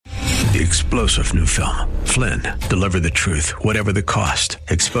The explosive new film, Flynn, deliver the truth, whatever the cost,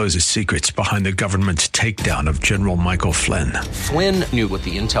 exposes secrets behind the government's takedown of General Michael Flynn. Flynn knew what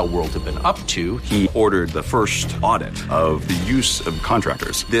the intel world had been up to. He ordered the first audit of the use of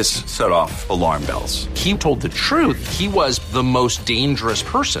contractors. This set off alarm bells. He told the truth. He was the most dangerous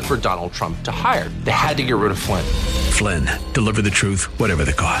person for Donald Trump to hire. They had to get rid of Flynn. Flynn, deliver the truth, whatever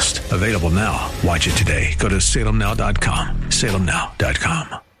the cost. Available now. Watch it today. Go to salemnow.com.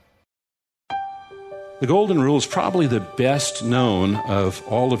 salemnow.com. The Golden Rule is probably the best known of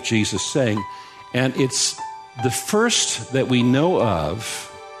all of Jesus' saying, and it's the first that we know of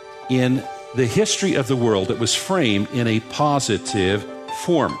in the history of the world that was framed in a positive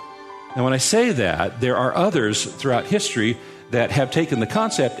form. Now, when I say that, there are others throughout history that have taken the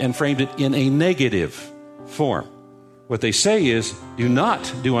concept and framed it in a negative form. What they say is, do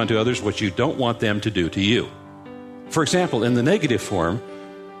not do unto others what you don't want them to do to you. For example, in the negative form,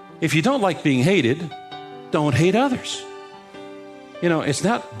 if you don't like being hated, don't hate others. You know, it's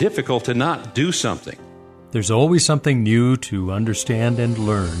not difficult to not do something. There's always something new to understand and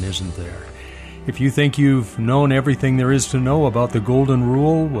learn, isn't there? If you think you've known everything there is to know about the Golden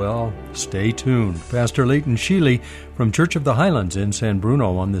Rule, well, stay tuned. Pastor Leighton Sheely from Church of the Highlands in San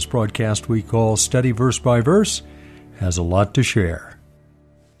Bruno on this broadcast we call Study Verse by Verse has a lot to share.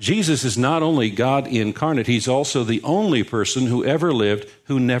 Jesus is not only God incarnate, he's also the only person who ever lived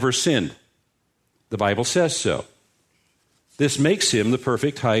who never sinned. The Bible says so. This makes him the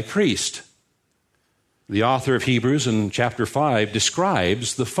perfect high priest. The author of Hebrews in chapter 5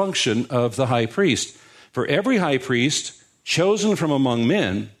 describes the function of the high priest. For every high priest chosen from among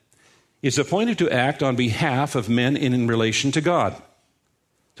men is appointed to act on behalf of men in relation to God,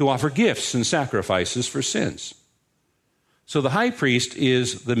 to offer gifts and sacrifices for sins. So the high priest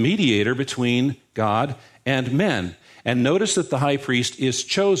is the mediator between God and men. And notice that the high priest is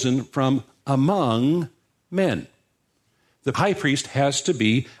chosen from among men. The high priest has to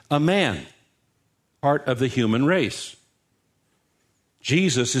be a man, part of the human race.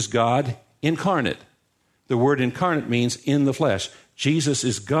 Jesus is God incarnate. The word incarnate means in the flesh. Jesus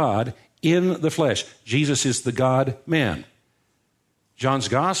is God in the flesh. Jesus is the God-man. John's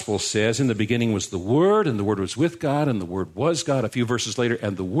gospel says, in the beginning was the Word, and the Word was with God, and the Word was God. A few verses later,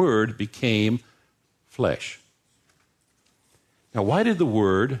 and the Word became flesh. Now, why did the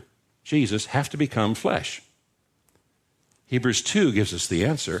Word, Jesus, have to become flesh? Hebrews 2 gives us the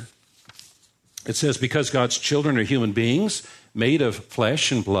answer. It says, because God's children are human beings made of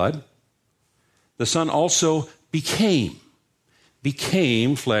flesh and blood, the Son also became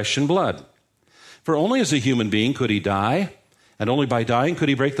flesh and blood. For only as a human being could he die, and only by dying could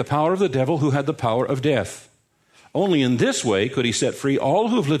he break the power of the devil who had the power of death. Only in this way could he set free all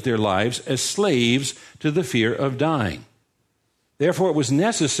who have lived their lives as slaves to the fear of dying. Therefore, it was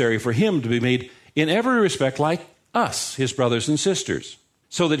necessary for him to be made in every respect like us, his brothers and sisters,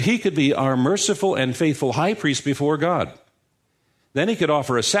 so that he could be our merciful and faithful high priest before God. Then he could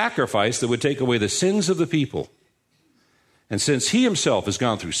offer a sacrifice that would take away the sins of the people. And since he himself has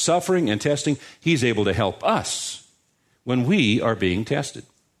gone through suffering and testing, he's able to help us when we are being tested.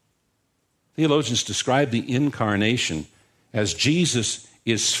 Theologians describe the incarnation as Jesus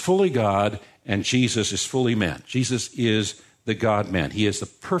is fully God and Jesus is fully man. Jesus is the God-man. He is the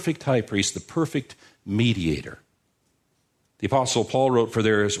perfect high priest, the perfect mediator. The Apostle Paul wrote, for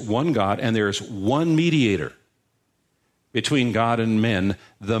there is one God and there is one mediator between God and men,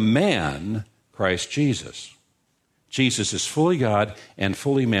 the man, Christ Jesus. Jesus is fully God and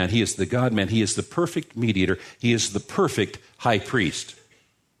fully man. He is the God-man. He is the perfect mediator. He is the perfect high priest.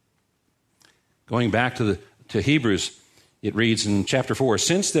 Going back to Hebrews, it reads in chapter 4,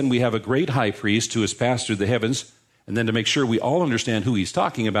 since then we have a great high priest who has passed through the heavens, and then to make sure we all understand who he's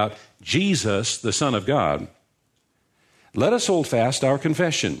talking about, Jesus, the Son of God, let us hold fast our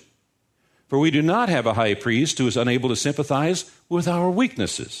confession. For we do not have a high priest who is unable to sympathize with our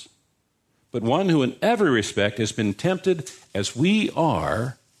weaknesses, but one who in every respect has been tempted as we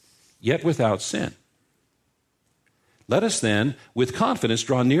are, yet without sin. Let us then, with confidence,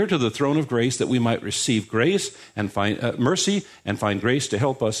 draw near to the throne of grace that we might receive grace and find mercy and find grace to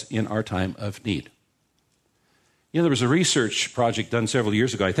help us in our time of need. You know, there was a research project done several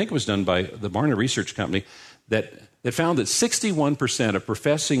years ago, I think it was done by the Barna Research Company, that found that 61% of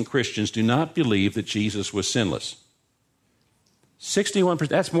professing Christians do not believe that Jesus was sinless. 61%,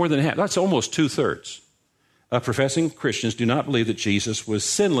 that's more than half, that's almost two-thirds of professing Christians do not believe that Jesus was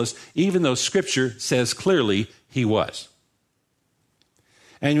sinless, even though Scripture says clearly he was.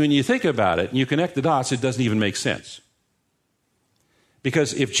 And when you think about it and you connect the dots, it doesn't even make sense.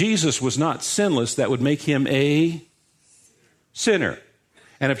 Because if Jesus was not sinless, that would make him a sinner.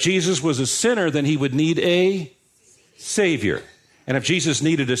 And if Jesus was a sinner, then he would need a Savior. And if Jesus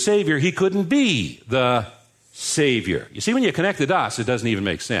needed a Savior, he couldn't be the Savior. You see, when you connect the dots, it doesn't even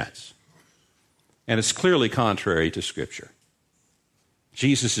make sense. And it's clearly contrary to Scripture.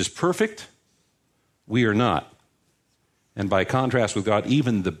 Jesus is perfect. We are not. And by contrast with God,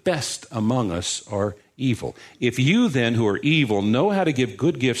 even the best among us are evil. If you then, who are evil, know how to give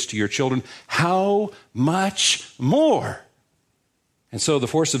good gifts to your children, how much more? And so the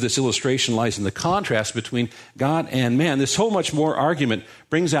force of this illustration lies in the contrast between God and man. This whole much more argument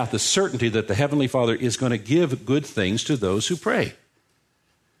brings out the certainty that the Heavenly Father is going to give good things to those who pray.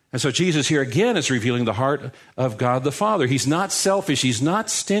 And so Jesus here again is revealing the heart of God the Father. He's not selfish. He's not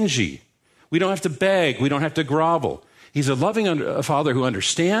stingy. We don't have to beg. We don't have to grovel. He's a loving Father who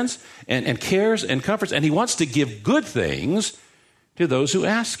understands and cares and comforts, and he wants to give good things to those who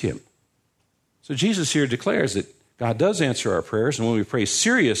ask him. So Jesus here declares that God does answer our prayers, and when we pray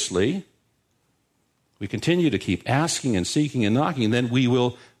seriously, we continue to keep asking and seeking and knocking, and then we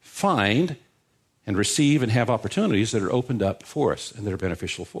will find and receive and have opportunities that are opened up for us and that are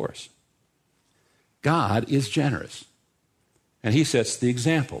beneficial for us. God is generous, and he sets the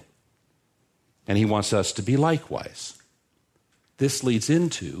example, and he wants us to be likewise. This leads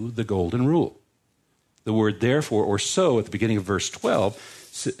into the golden rule. The word therefore or so at the beginning of verse 12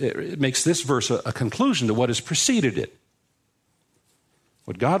 it makes this verse a conclusion to what has preceded it.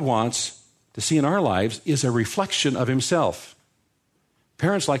 What God wants to see in our lives is a reflection of himself.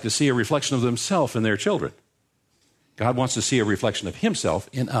 Parents like to see a reflection of themselves in their children. God wants to see a reflection of himself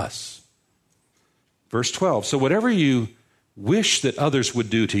in us. Verse 12, so whatever you wish that others would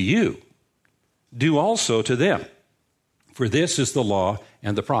do to you, do also to them. For this is the law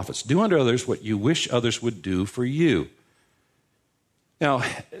and the prophets. Do unto others what you wish others would do for you. Now,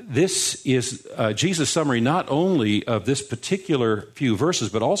 this is Jesus' summary not only of this particular few verses,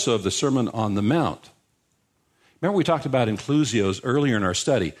 but also of the Sermon on the Mount. Remember we talked about inclusios earlier in our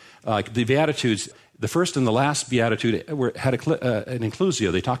study. The Beatitudes, the first and the last Beatitude had an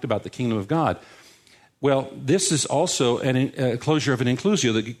inclusio. They talked about the kingdom of God. Well, this is also a closure of an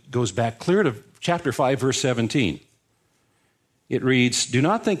inclusio that goes back clear to chapter 5, verse 17. It reads, do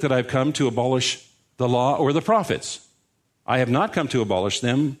not think that I've come to abolish the law or the prophets. I have not come to abolish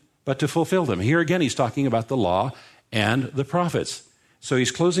them, but to fulfill them. Here again, he's talking about the law and the prophets. So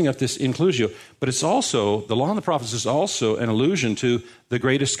he's closing up this inclusio. But it's also, the law and the prophets is also an allusion to the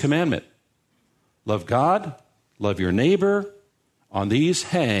greatest commandment. Love God, love your neighbor. On these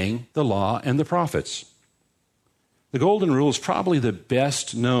hang the law and the prophets. The golden rule is probably the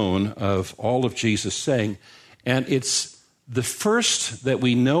best known of all of Jesus' saying, and it's the first that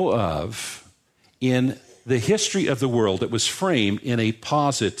we know of in the history of the world that was framed in a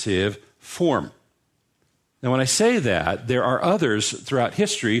positive form. Now, when I say that, there are others throughout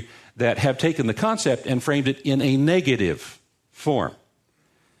history that have taken the concept and framed it in a negative form.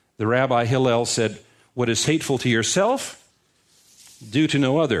 The Rabbi Hillel said, what is hateful to yourself, do to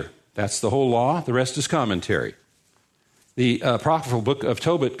no other. That's the whole law. The rest is commentary. The apocryphal book of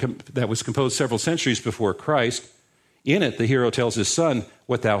Tobit that was composed several centuries before Christ, in it the hero tells his son,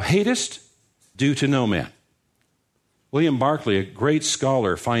 what thou hatest, do to no man. William Barclay, a great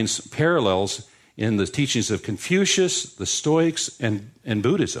scholar, finds parallels in the teachings of Confucius, the Stoics, and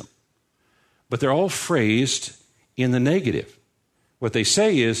Buddhism. But they're all phrased in the negative. What they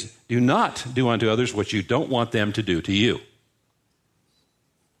say is, do not do unto others what you don't want them to do to you.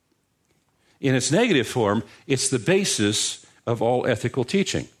 In its negative form, it's the basis of all ethical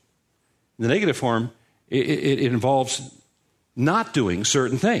teaching. In the negative form, it involves not doing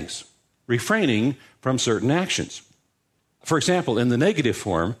certain things, refraining from certain actions. For example, in the negative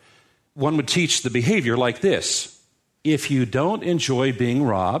form, one would teach the behavior like this. If you don't enjoy being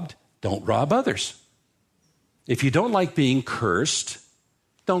robbed, don't rob others. If you don't like being cursed,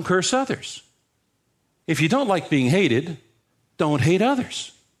 don't curse others. If you don't like being hated, don't hate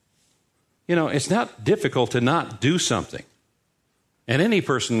others. You know, it's not difficult to not do something. And any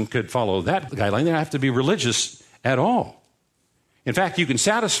person could follow that guideline. They don't have to be religious at all. In fact, you can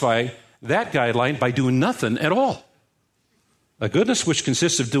satisfy that guideline by doing nothing at all. A goodness which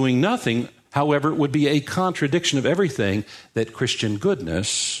consists of doing nothing, however, would be a contradiction of everything that Christian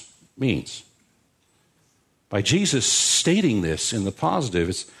goodness means. By Jesus stating this in the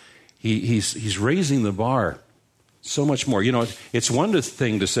positive, he's raising the bar so much more. You know, it's one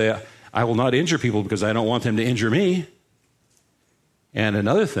thing to say, I will not injure people because I don't want them to injure me. And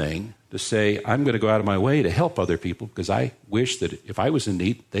another thing to say, I'm going to go out of my way to help other people because I wish that if I was in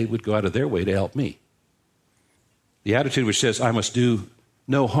need, they would go out of their way to help me. The attitude which says, I must do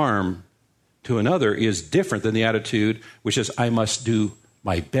no harm to another is different than the attitude which says, I must do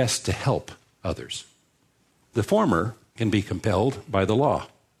my best to help others. The former can be compelled by the law.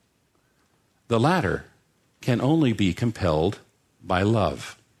 The latter can only be compelled by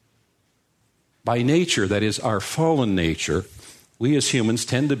love. By nature, that is our fallen nature, we as humans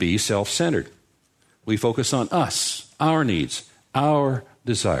tend to be self-centered. We focus on us, our needs, our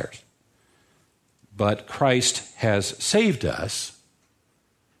desires. But Christ has saved us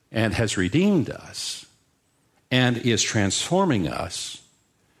and has redeemed us and is transforming us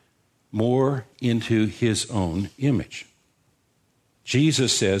more into his own image.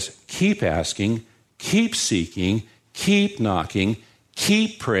 Jesus says, keep asking, keep seeking, keep knocking,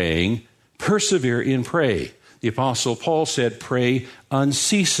 keep praying, persevere in prayer. The Apostle Paul said, pray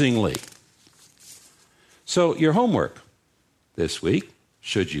unceasingly. So your homework this week,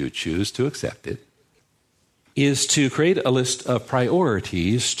 should you choose to accept it, is to create a list of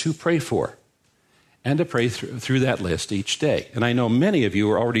priorities to pray for and to pray through that list each day. And I know many of you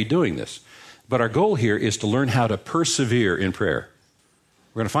are already doing this, but our goal here is to learn how to persevere in prayer.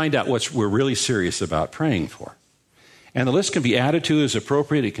 We're going to find out what we're really serious about praying for. And the list can be added to as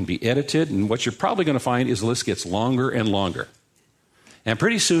appropriate. It can be edited. And what you're probably going to find is the list gets longer and longer. And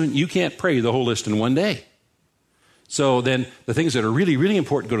pretty soon, you can't pray the whole list in one day. So then the things that are really, really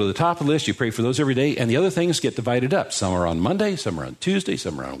important go to the top of the list. You pray for those every day. And the other things get divided up. Some are on Monday, some are on Tuesday,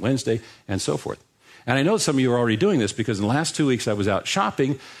 some are on Wednesday, and so forth. And I know some of you are already doing this because in the last 2 weeks I was out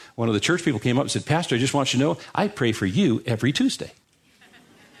shopping. One of the church people came up and said, Pastor, I just want you to know, I pray for you every Tuesday.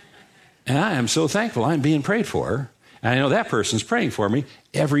 And I am so thankful I'm being prayed for. And I know that person's praying for me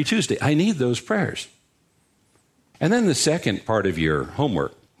every Tuesday. I need those prayers. And then the second part of your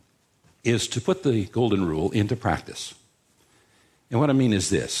homework is to put the golden rule into practice. And what I mean is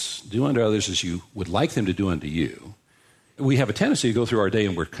this: do unto others as you would like them to do unto you. We have a tendency to go through our day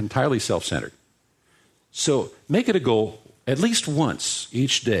and we're entirely self-centered. So make it a goal at least once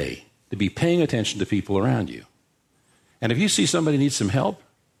each day to be paying attention to people around you. And if you see somebody needs some help,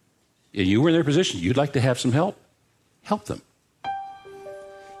 and you were in their position, you'd like to have some help, help them.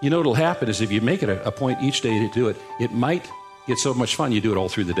 You know what will happen is if you make it a point each day to do it, it might get so much fun you do it all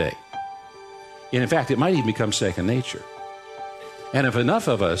through the day. And in fact, it might even become second nature. And if enough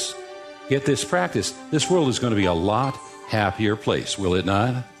of us get this practice, this world is going to be a lot happier place, will it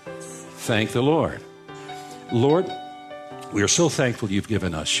not? Thank the Lord. Lord, we are so thankful you've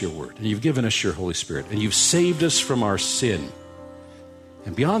given us your word, and you've given us your Holy Spirit, and you've saved us from our sin.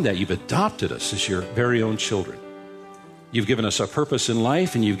 And beyond that, you've adopted us as your very own children. You've given us a purpose in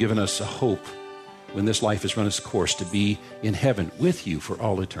life, and you've given us a hope when this life has run its course to be in heaven with you for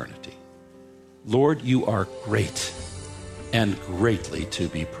all eternity. Lord, you are great and greatly to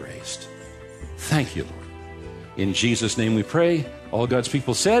be praised. Thank you, Lord. In Jesus' name we pray. All God's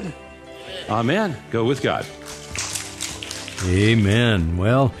people said, Amen. Go with God. Amen.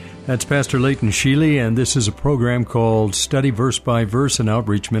 Well, that's Pastor Leighton Sheely, and this is a program called Study Verse by Verse, an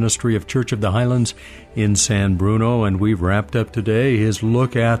outreach ministry of Church of the Highlands in San Bruno. And we've wrapped up today his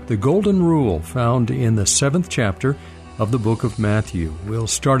look at the Golden Rule found in the 7th chapter of the book of Matthew. We'll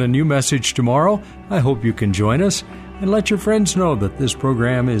start a new message tomorrow. I hope you can join us, and let your friends know that this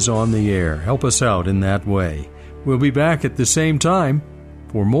program is on the air. Help us out in that way. We'll be back at the same time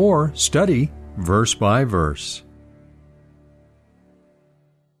for more Study Verse by Verse.